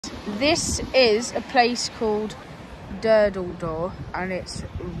This is a place called Derdall, and it's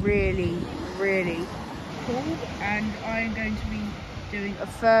really, really cool. And I'm going to be doing a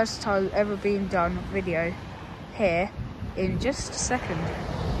first time ever being done video here in just a second.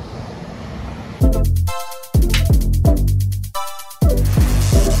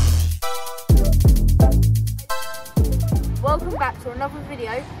 Welcome back to another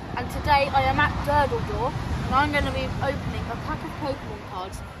video, and today I am at Derdall, and I'm going to be opening a pack of Pokemon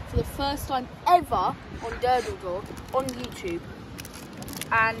cards for the first time ever on Derdall on YouTube.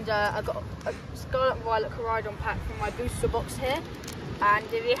 And I got a Scarlet and Violet Coridon pack from my booster box here. And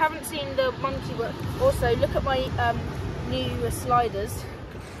if you haven't seen the Monkey World, also look at my new sliders,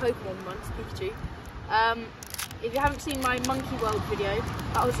 Pokemon ones, Pikachu. If you haven't seen my Monkey World video,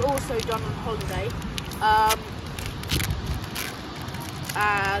 that was also done on holiday.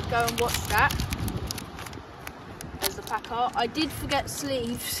 Go and watch that. There's the pack art. I did forget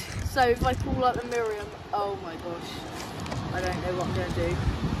sleeves, so if I pull out the Miriam, oh my gosh, I don't know what I'm going to do.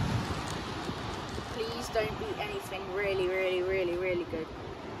 Please don't be anything really good.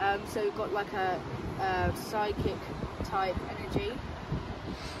 So we've got like a psychic type energy.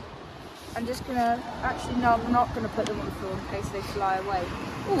 I'm just gonna, actually no, I'm not gonna put them on the floor in case they fly away.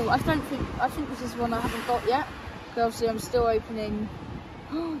 Oh, I think this is one I haven't got yet. Because obviously I'm still opening.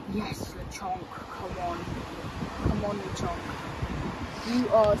 Oh yes, Lechonk, come on Lechonk. You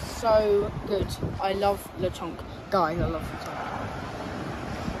are so good. I love Lechonk. Guys, I love Lechonk.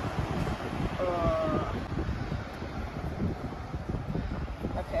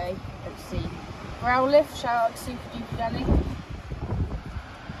 Okay, let's see. Growlithe, shout out to Super Duper Danny.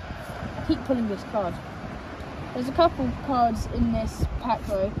 I keep pulling this card. There's a couple cards in this pack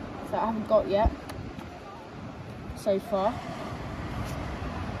though that I haven't got yet so far.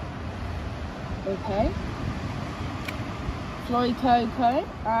 Okay. Coco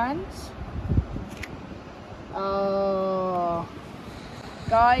and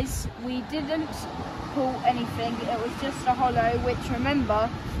guys, we didn't pull anything. It was just a holo, which remember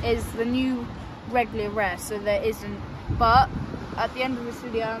is the new regular rare, so there isn't. But at the end of this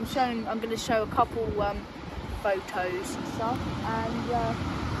video, I'm going to show a couple photos and stuff,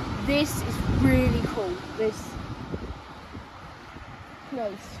 and this is really cool. This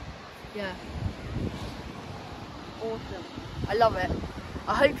place, yeah, awesome. I love it.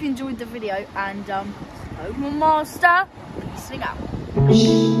 I hope you enjoyed the video, and Pokemon Master, peacing out.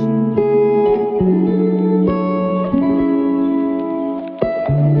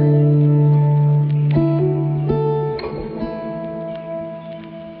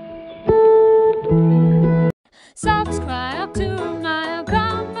 Subscribe to my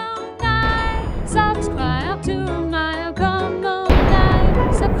Pokémon Night. Subscribe to my Pokémon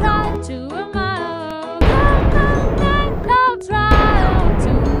Night. Subscribe to my Pokémon Night. Subscribe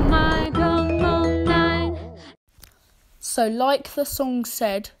to my Pokémon Night. So like the song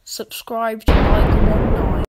said, subscribe to my Pokémon Night.